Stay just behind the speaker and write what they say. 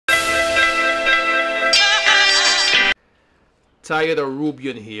Tired of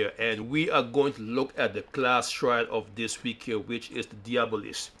Rubian here, and we are going to look at the class trial of this week here, which is the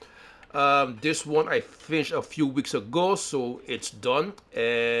Diabolist. This one I finished a few weeks ago, so it's done.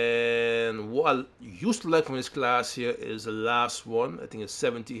 And what I used to like from this class here is the last one, I think it's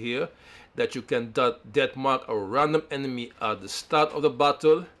 70 here, that you can death mark a random enemy at the start of the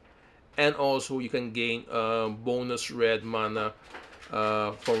battle, and also you can gain bonus red mana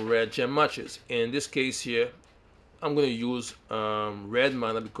from red gem matches. In this case here, I'm going to use red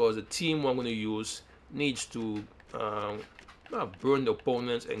mana because the team I'm going to use needs to burn the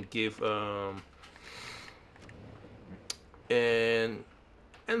opponents and give and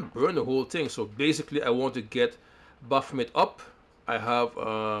burn the whole thing. So basically I want to get Baphomet up. I have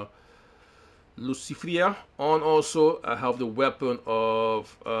Luciferia on also. I have the weapon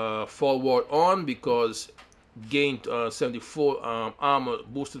of Forward on because gained 74 armor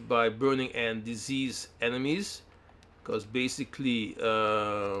boosted by burning and disease enemies. Because basically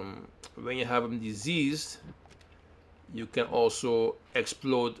when you have them diseased, you can also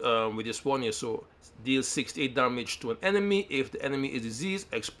explode with this one here. So deal 68 damage to an enemy. If the enemy is diseased,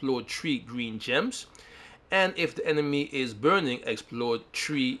 explode 3 green gems, and if the enemy is burning, explode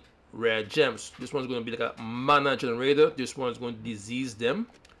 3 rare gems. This one's going to be like a mana generator. This one is going to disease them.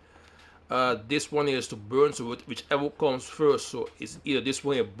 This one is to burn, so whichever comes first. So it's either this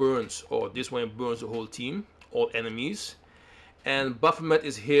one it burns or this one it burns the whole team, all enemies. And Baphomet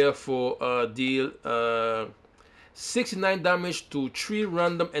is here for deal 69 damage to 3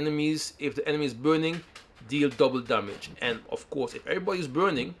 random enemies. If the enemy is burning, deal double damage. And of course, if everybody is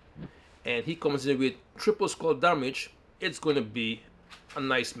burning and he comes in with triple skull damage, it's going to be a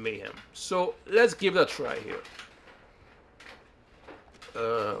nice mayhem. So let's give it a try here.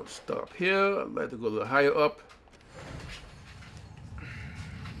 Stop here. I'd like to go a little higher up.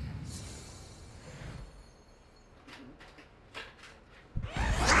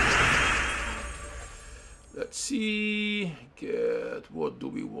 Let's see. Get what do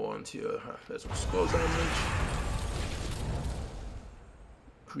we want here? Let's go skull damage.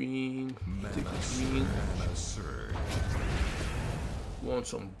 Green. Take the green. Want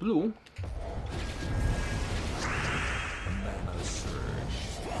some blue. Mana surge.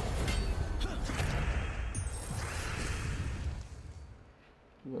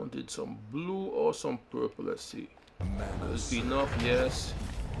 Wanted some blue or some purple. Let's see. Mana Is enough? Yes.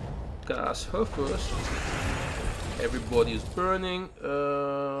 Cast her first. Everybody is burning.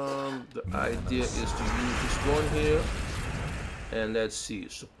 The idea is to use this one here, and let's see.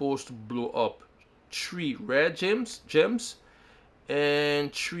 It's supposed to blow up 3 red gems,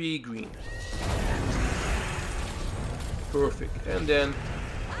 and 3 green. Perfect. And then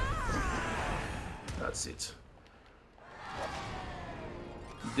that's it.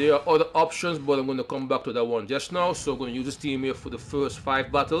 There are other options, but I'm going to come back to that one just now. So I'm going to use this team here for the first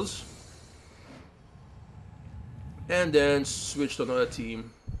 5 battles, and then switch to another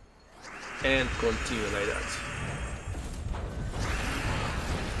team and continue like that.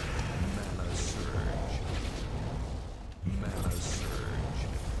 Mana surge. Mana surge.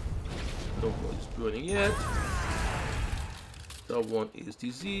 Nobody's burning yet. That one is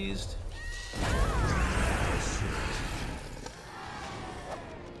diseased.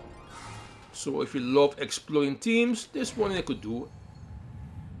 So if you love exploring teams, this one I could do.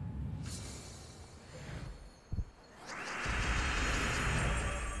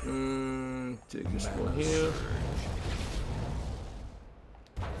 Take this one here.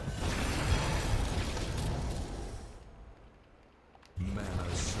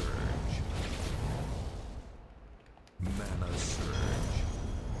 Mana surge. Mana surge.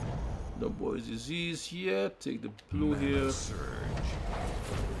 Nobody's diseased yet. Take the blue here.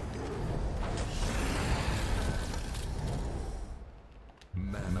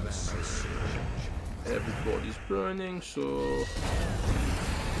 Mana surge. Mana surge. Everybody's burning, so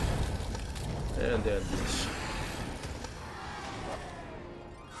and then this.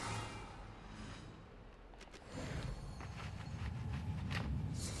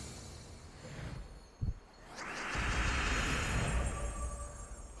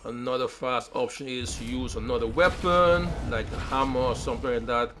 Another fast option is to use another weapon like a hammer or something like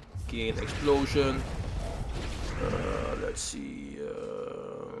that. Gain explosion. Let's see.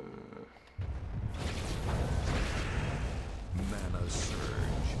 Mana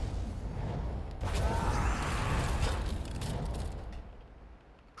surge.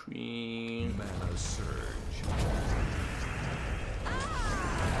 Green. Mana surge.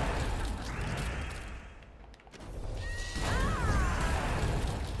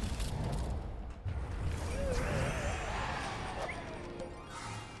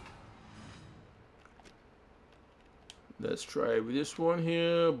 Let's try with this one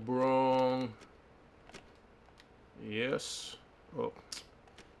here. Brown. Yes. Oh,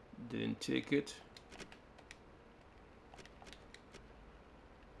 didn't take it.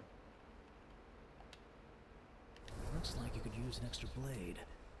 Looks like you could use an extra blade.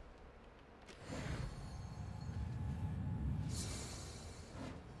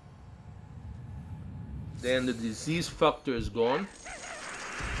 Then the disease factor is gone.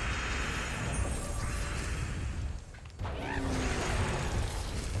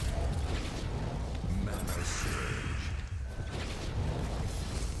 Mana surge.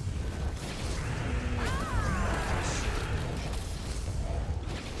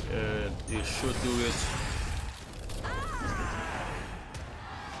 It should do it.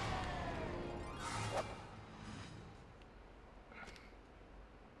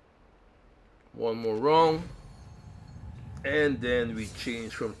 One more wrong, and then we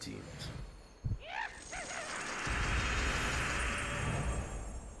change from teams.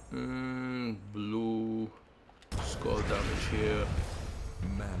 Blue skull damage here.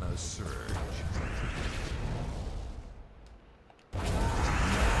 Mana surge.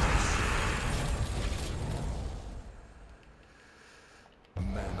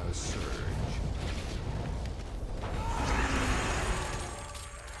 Mana surge.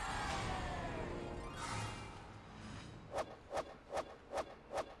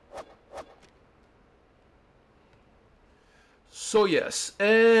 So yes,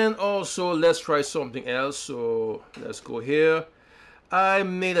 and also let's try something else. So let's go here. I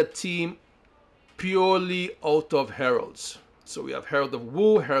made a team purely out of heralds. So we have Herald of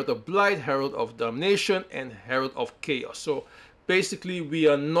Wu, Herald of Blight, Herald of Damnation, and Herald of Chaos. So basically we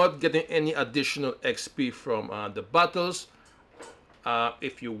are not getting any additional XP from the battles.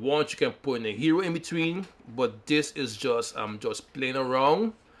 If you want, you can put in a hero in between, but this is just playing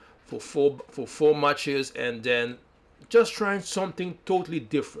around for four matches, and then just trying something totally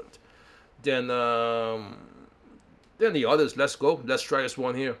different than the others. Let's go. Let's try this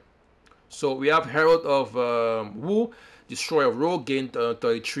one here. So we have Herald of Wu, Destroyer of Rogue, gain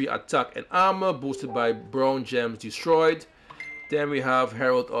 33 attack and armor, boosted by brown gems destroyed. Then we have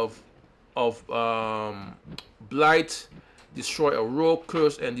Herald of Blight, destroy a rogue,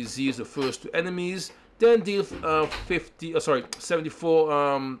 curse, and disease the first two enemies. Then deal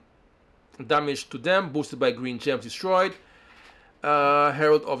 74 damage to them, boosted by green gems destroyed.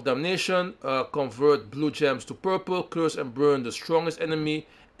 Herald of Damnation, convert blue gems to purple, curse and burn the strongest enemy,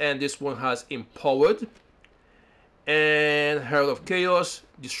 and this one has empowered. And Herald of Chaos,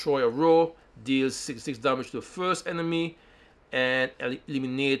 destroy a row, deals 66 damage to the first enemy, and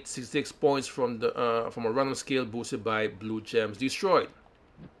eliminate 66 points from a random scale, boosted by blue gems destroyed.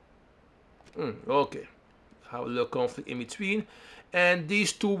 Okay, have a little conflict in between, and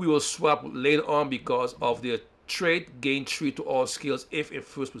these two we will swap later on because of their trait, gain 3 to all skills if in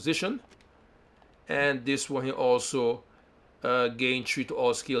first position, and this one here also gain 3 to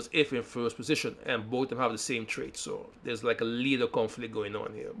all skills if in first position, and both of them have the same trait. So there's like a leader conflict going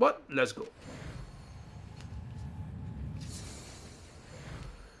on here, but let's go.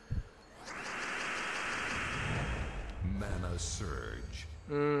 Mana surge.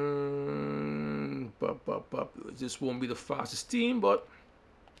 This won't be the fastest team, but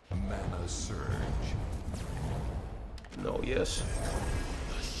Mana surge. no, yes.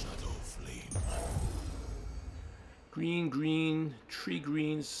 The shadow flame. Green, green, 3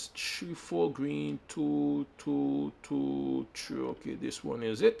 greens, 3, 4 green, 2, 2, 2, 3. Okay, this one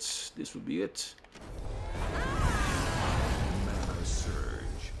is it. This will be it. Mana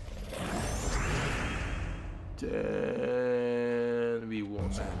surge. Then we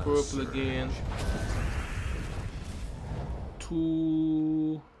want some Mana purple surge. again.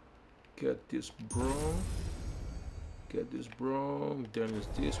 2. Get this brown. Get this brown. Then is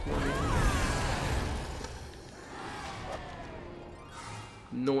this one.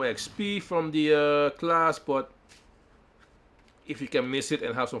 No XP from the class, but if you can miss it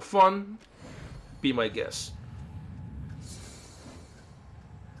and have some fun, be my guest.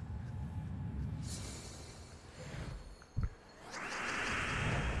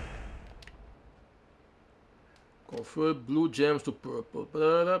 Convert blue gems to purple.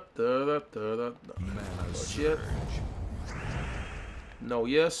 Mana Not yet. surge. No,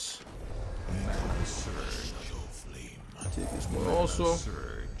 yes. Mana surge. Take this one Mana also.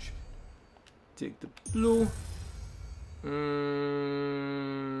 surge. Take the blue.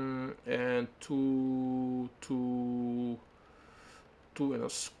 And two and a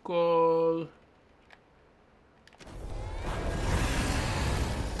skull.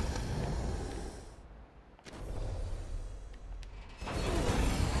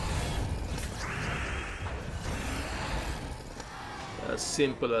 As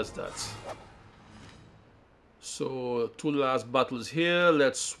simple as that. So 2 last battles here.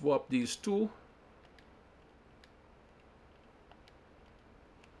 Let's swap these 2.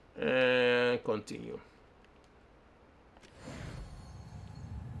 And continue.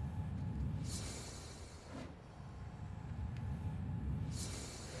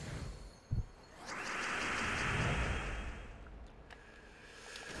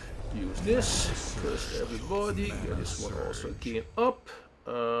 Use this. First everybody. Get this one also again up.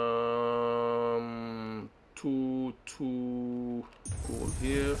 2 gold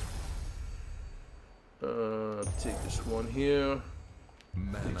here. Take this one here.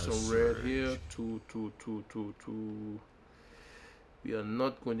 Take some red here. 2. We are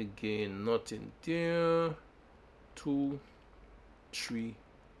not going to gain nothing there. 2, 3.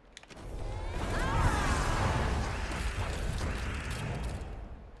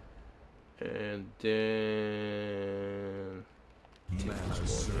 And then Mana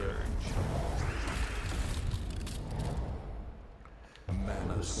surge.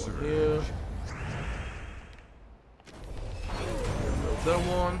 Mana surge. here. That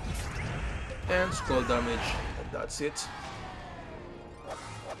one. And skull damage. And that's it.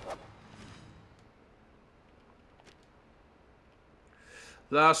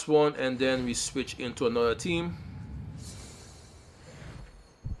 Last one, and then we switch into another team.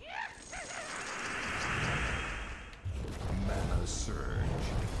 Mana surge.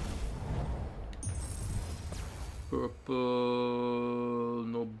 Purple,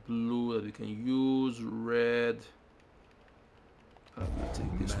 no blue that we can use. Red. I will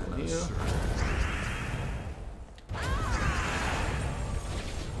take this one Mana here. surge.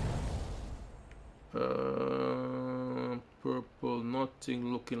 Purple,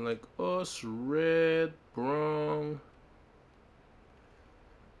 nothing looking like us. Red, brown.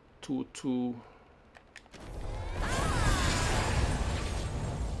 2.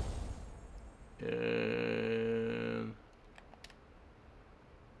 And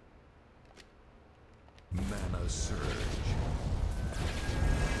Mana surge.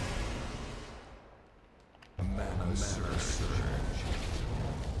 Mana surge.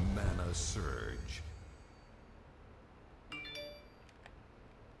 Mana surge.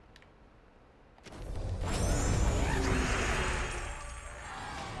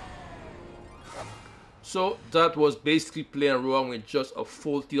 so that was basically playing around with just a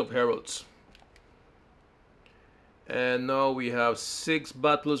full team of heralds. And now we have 6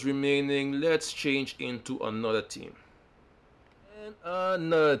 battles remaining. Let's change into another team. And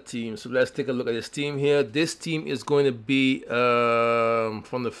another team. So let's take a look at this team here. This team is going to be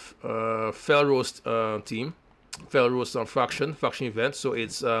from the Fell Roast team. Fell Roast faction event. So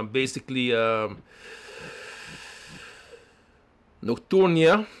it's basically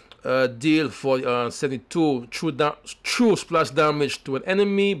Nocturnia. Deal for 72 true splash damage to an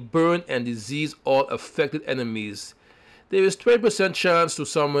enemy, burn and disease all affected enemies. There is 20% chance to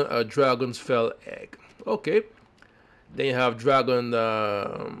summon a dragon's fell egg. Okay. Then you have dragon,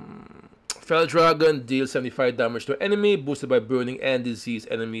 fell dragon, deal 75 damage to an enemy, boosted by burning and disease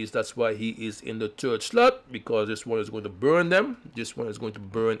enemies. That's why he is in the 3rd slot, because this one is going to burn them. This one is going to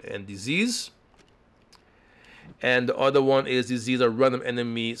burn and disease. And the other one is disease a random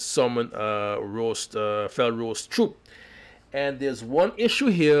enemy, summon fell roast troop. And there's one issue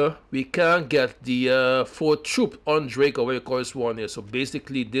here. We can't get the 4th troop on Drake, or what you call this one here. So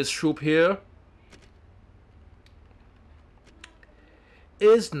basically this troop here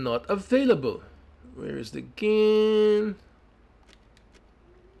is not available. Where is the game?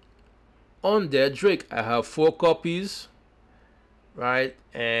 On there, Drake. I have 4 copies. Right?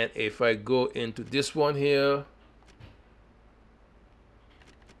 And if I go into this one here,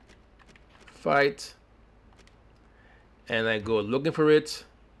 fight, and I go looking for it,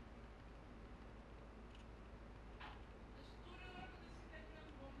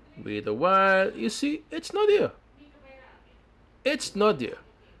 wait a while, you see it's not there. It's not there.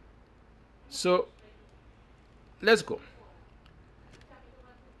 So let's go.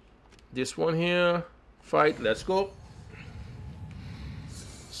 This one here, fight, let's go.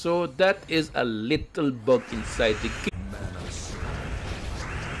 So that is a little bug inside the game.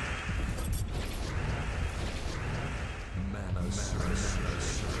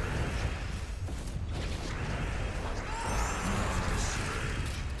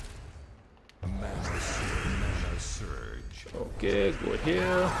 Okay, go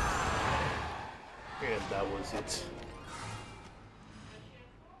here. And that was it.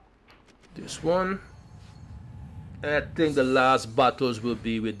 This one. And I think the last battles will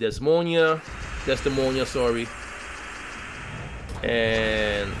be with Desdemonia, sorry.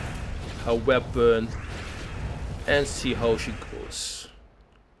 And her weapon. And see how she goes.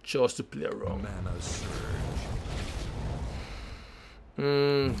 just to play around. Mana surge.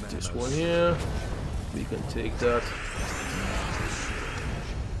 This one here, we can take that.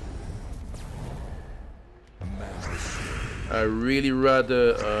 I really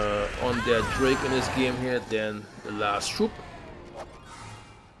rather on that Drake in this game here than the last troop.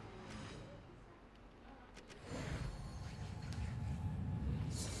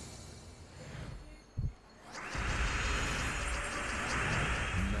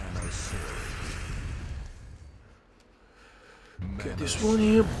 Okay, this one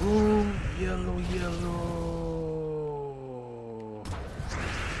here, boom, yellow, yellow.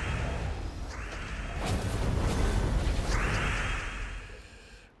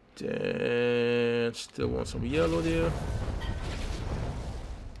 Then still want some yellow there.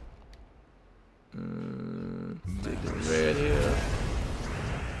 Take the red here.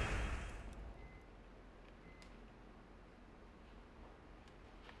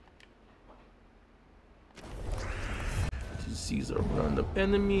 Disease a random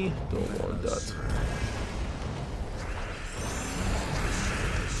enemy. Don't want that.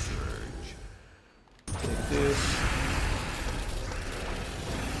 Take this.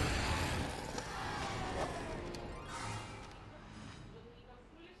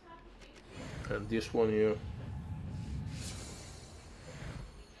 And this one here.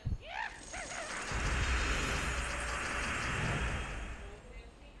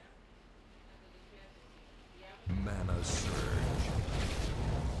 Mana surge.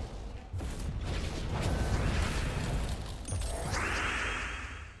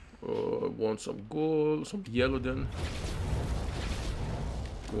 I want some gold, some yellow then.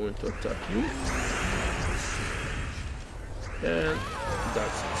 Going to attack you. And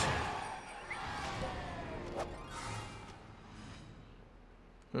that's it.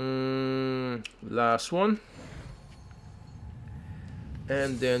 Last one.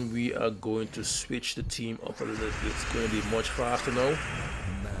 And then we are going to switch the team up a little bit. It's going to be much faster now.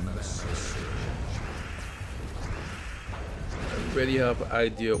 I already have an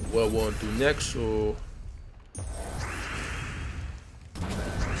idea of what I want to do next, so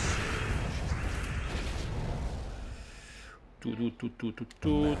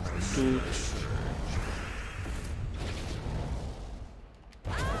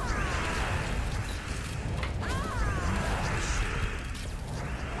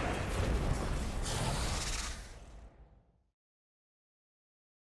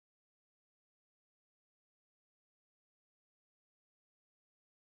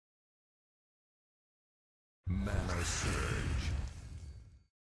Mana surge.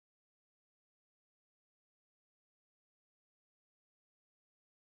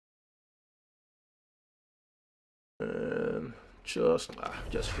 and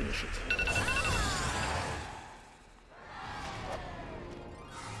just finish it.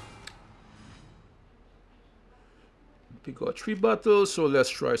 We got 3 battles, so let's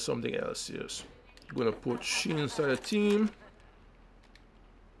try something else. Yes, I'm gonna put Sheen inside the team.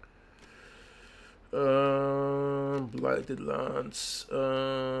 Blighted Lance.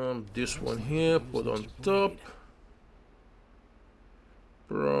 This one here, put on top.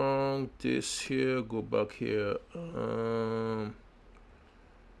 Wrong. This here, go back here.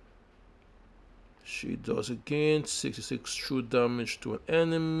 She does again 66 true damage to an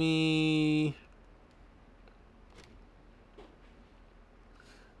enemy.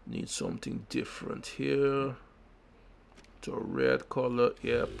 Need something different here. To a red color,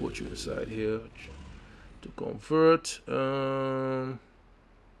 yeah, put you inside here to convert.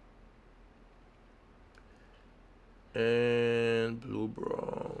 And blue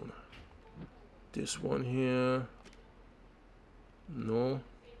brown. This one here, no.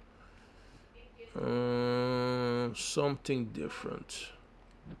 Something different.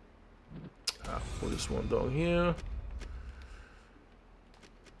 Put this one down here.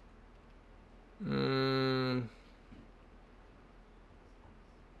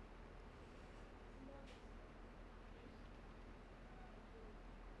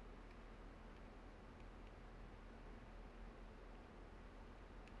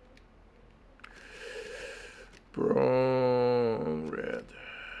 Brown, red.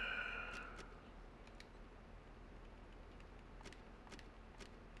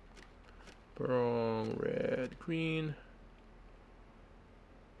 Brown, red, green.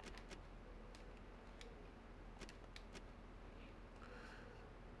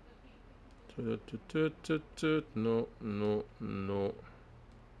 No, no, no.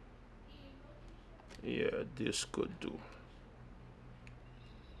 Yeah, this could do.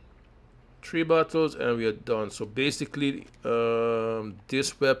 3 battles and we are done. So basically,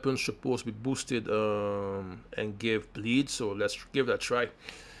 this weapon supposed to be boosted and give bleed. So let's give that a try.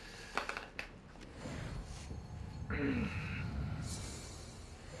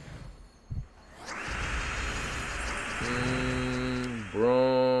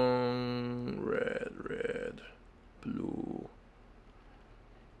 Brown, red, blue.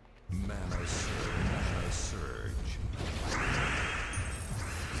 Mana surge.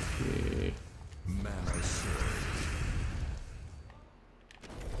 Okay. Mana surge.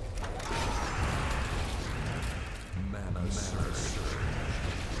 Mana surge.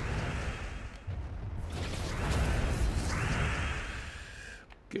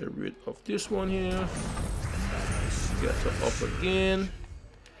 Get rid of this one here. Get her up again.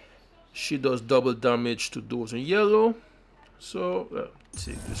 She does double damage to those in yellow. So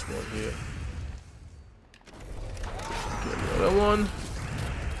take this one here. Get the other one.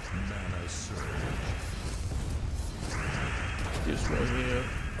 Mana surge. This one here.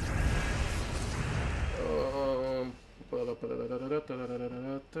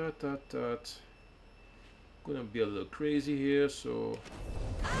 Gonna be a little crazy here, so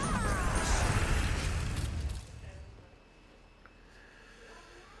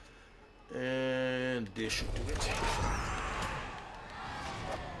and this should do it.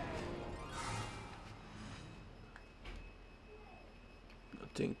 I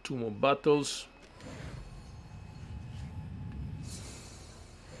think 2 more battles.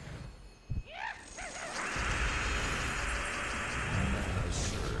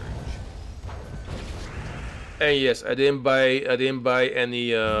 And yes, I didn't buy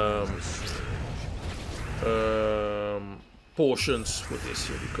any potions for this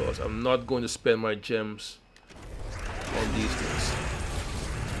here because I'm not going to spend my gems on these things.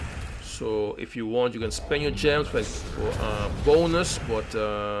 So if you want, you can spend your gems for bonus, but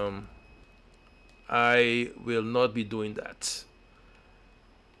I will not be doing that.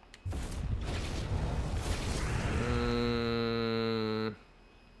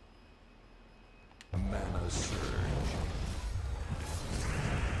 Mana surge.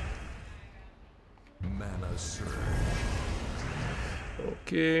 Mana surge.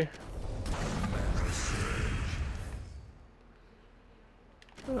 Okay. Mana surge.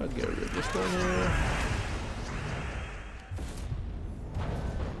 I'll get rid of this one here.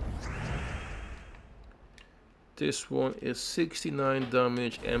 This one is 69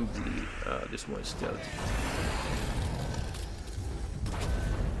 damage and bleed. This one is stealthy.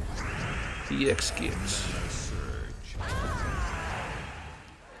 EX kits. Mana surge.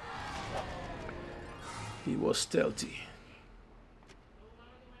 He was stealthy.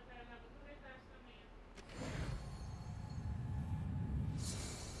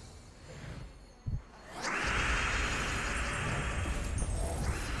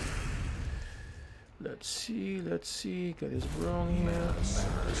 Let's see, get his brown here. Mana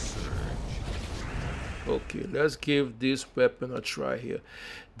surge. Okay, let's give this weapon a try here.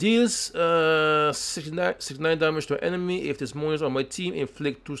 Deals 69 damage to an enemy if this monster on my team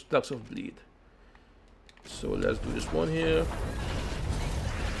inflict 2 stacks of bleed. So let's do this one here.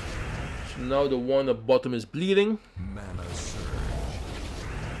 So now the one at the bottom is bleeding. Mana surge.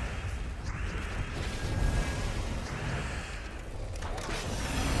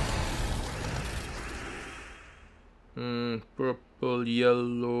 Purple,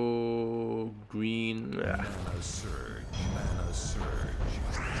 yellow, green. Mana surge. Mana surge.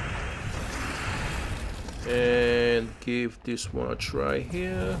 And give this one a try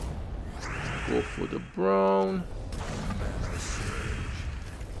here. Go for the brown. Mana surge.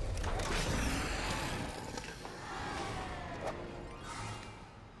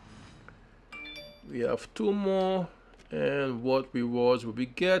 We have 2 more. And what rewards will we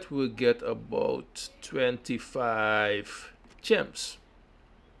get? We'll get about 25 gems.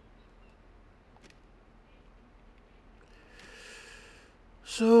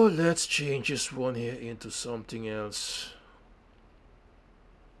 So let's change this one here into something else.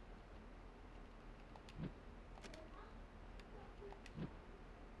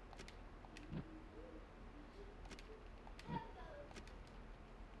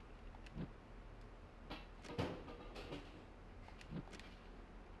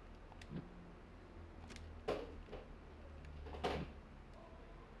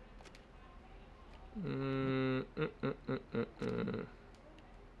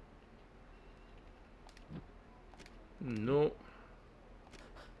 No.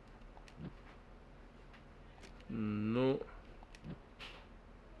 No.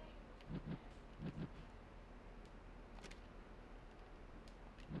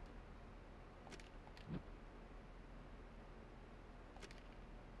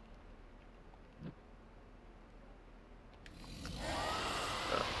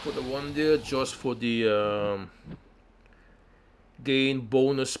 Put the one there just for the gain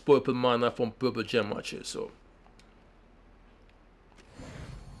bonus purple mana from purple gem matches. So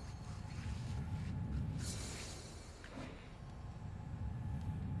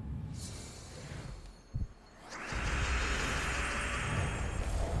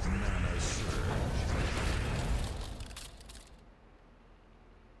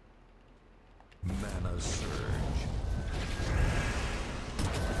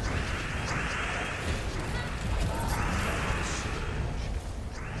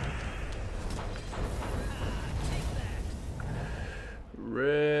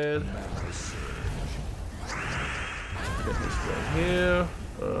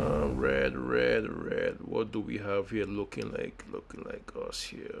Red, red, red. What do we have here? Looking like us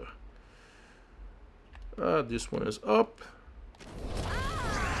here. This one is up.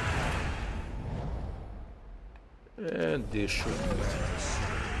 And this should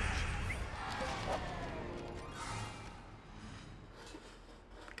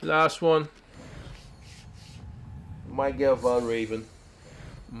be. Last one. Might get Val Raven.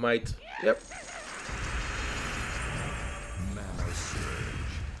 Might. Yep. Mana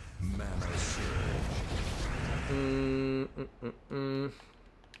surge. Mana surge.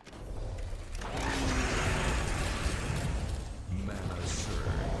 Mana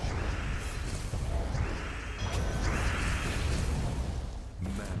surge.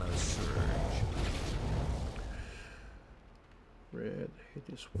 Mana surge. Red. Hit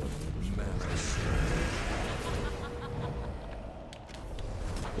this one. Mana surge.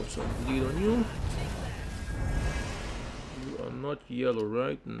 Put some bleed on you. You are not yellow,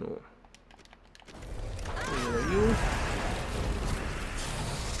 right? No. Where are you?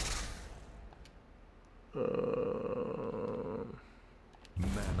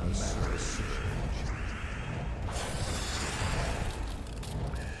 Mana surge.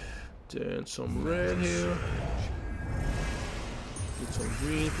 Then some red here. Put some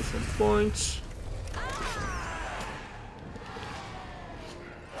green for some points.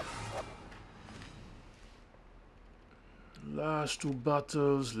 Last two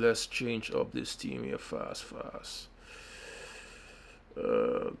battles. Let's change up this team here fast.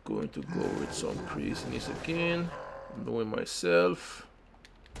 Going to go with some craziness again. Knowing myself.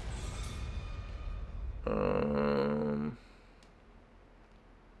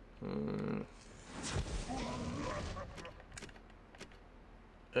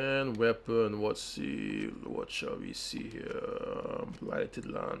 And weapon, what shall we see here? Blighted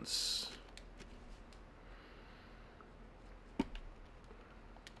Lance.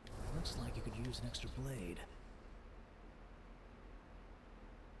 Looks like you could use an extra blade.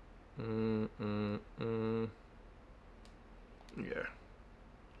 Yeah.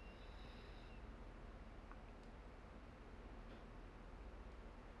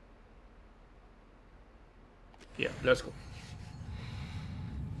 Yeah, let's go.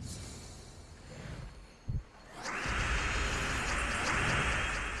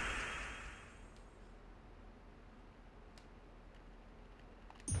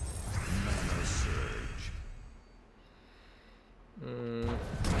 Mana surge.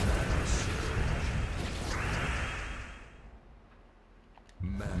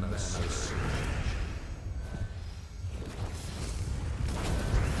 Mana surge.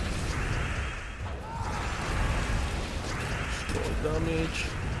 Damage.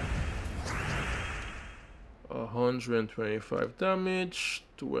 125 damage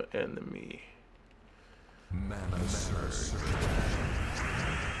to an enemy. Mana surge.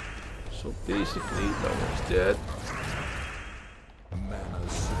 So basically that one's dead. Mana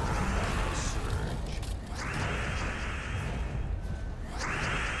surge.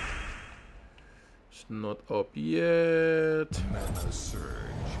 It's not up yet. Mana surge.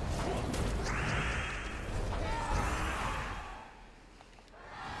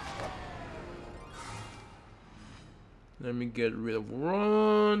 Let me get rid of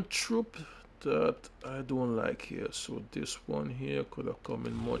one troop that I don't like here. So this one here could have come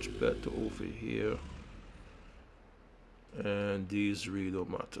in much better over here. And these really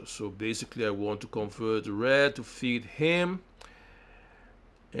don't matter. So basically I want to convert red to feed him.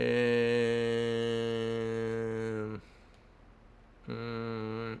 And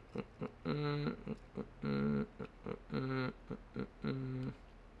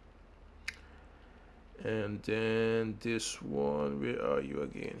and then this one, where are you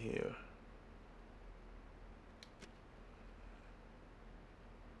again here?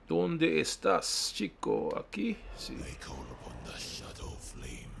 ¿Dónde estás, chico? Aquí? Sí. They call upon the shadow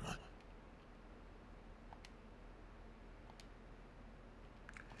flame.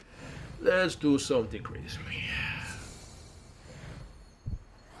 Let's do something crazy.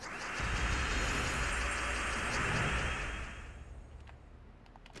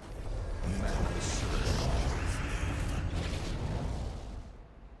 Mana surge.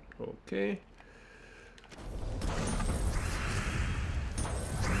 Okay.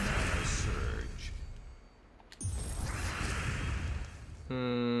 Mana surge.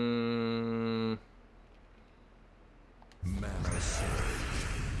 Mana surge.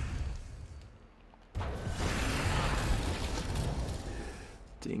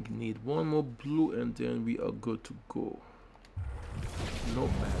 Think need one more blue and then we are good to go. No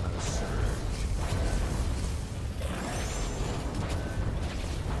Mana surge.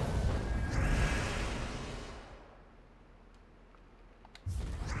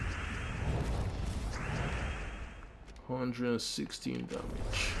 116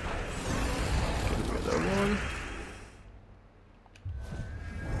 damage. Get rid of that one.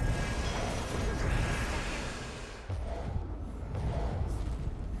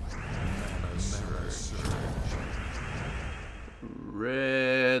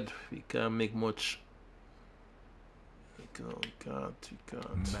 Red, we can't make much. We can't.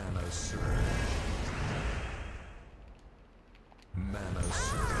 Mana surge. Mana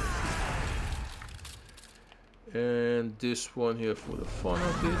surge. And this one here for the fun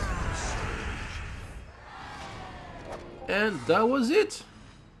of it. And that was it.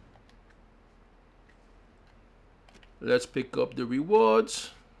 Let's pick up the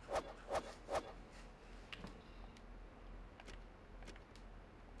rewards.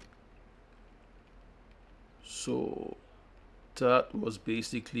 So that was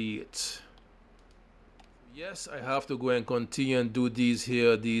basically it. Yes, I have to go and continue and do these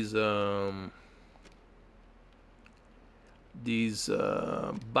here, these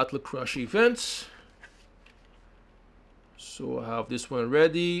battle crush events. So I have this one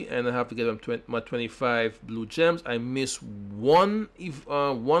ready, and I have to get my 25 blue gems. I missed one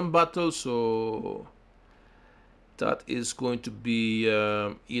battle, so that is going to be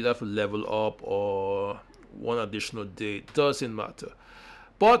either for level up or one additional day. Doesn't matter.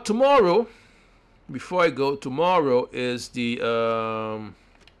 But tomorrow, before I go, tomorrow is the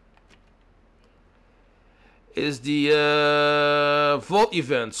vault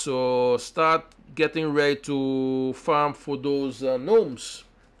event. So start getting ready to farm for those gnomes.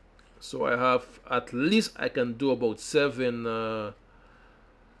 So I have, at least I can do about 7 gnome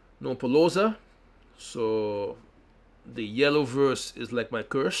Paloza. So the yellow verse is like my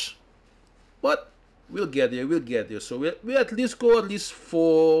curse, but we'll get there. So we at least go at least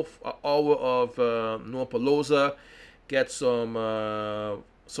 4 hours of gnome Paloza, get some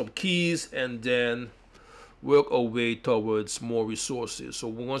keys, and then work our way towards more resources. So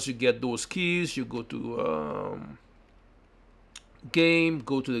once you get those keys, you go to game,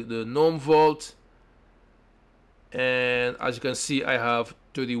 go to the gnome vault, and as you can see, I have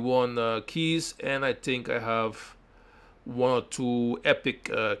 31 keys, and I think I have 1 or 2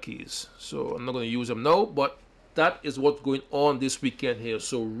 epic keys. So I'm not going to use them now, but that is what's going on this weekend here.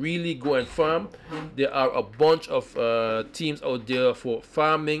 So really go and farm. There are a bunch of teams out there for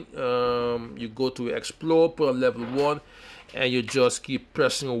farming. You go to explore, put on level 1, and you just keep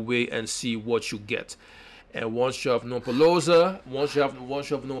pressing away and see what you get. And once you have no Paloza,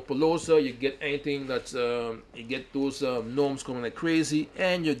 you get anything that's you get those gnomes coming like crazy,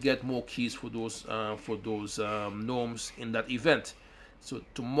 and you get more keys for those gnomes in that event. So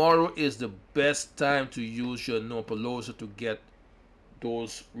tomorrow is the best time to use your gnome Paloza to get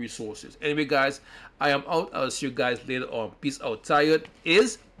those resources. Anyway, guys, I am out. I'll see you guys later on. Peace out. Tired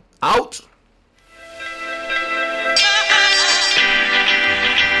is out.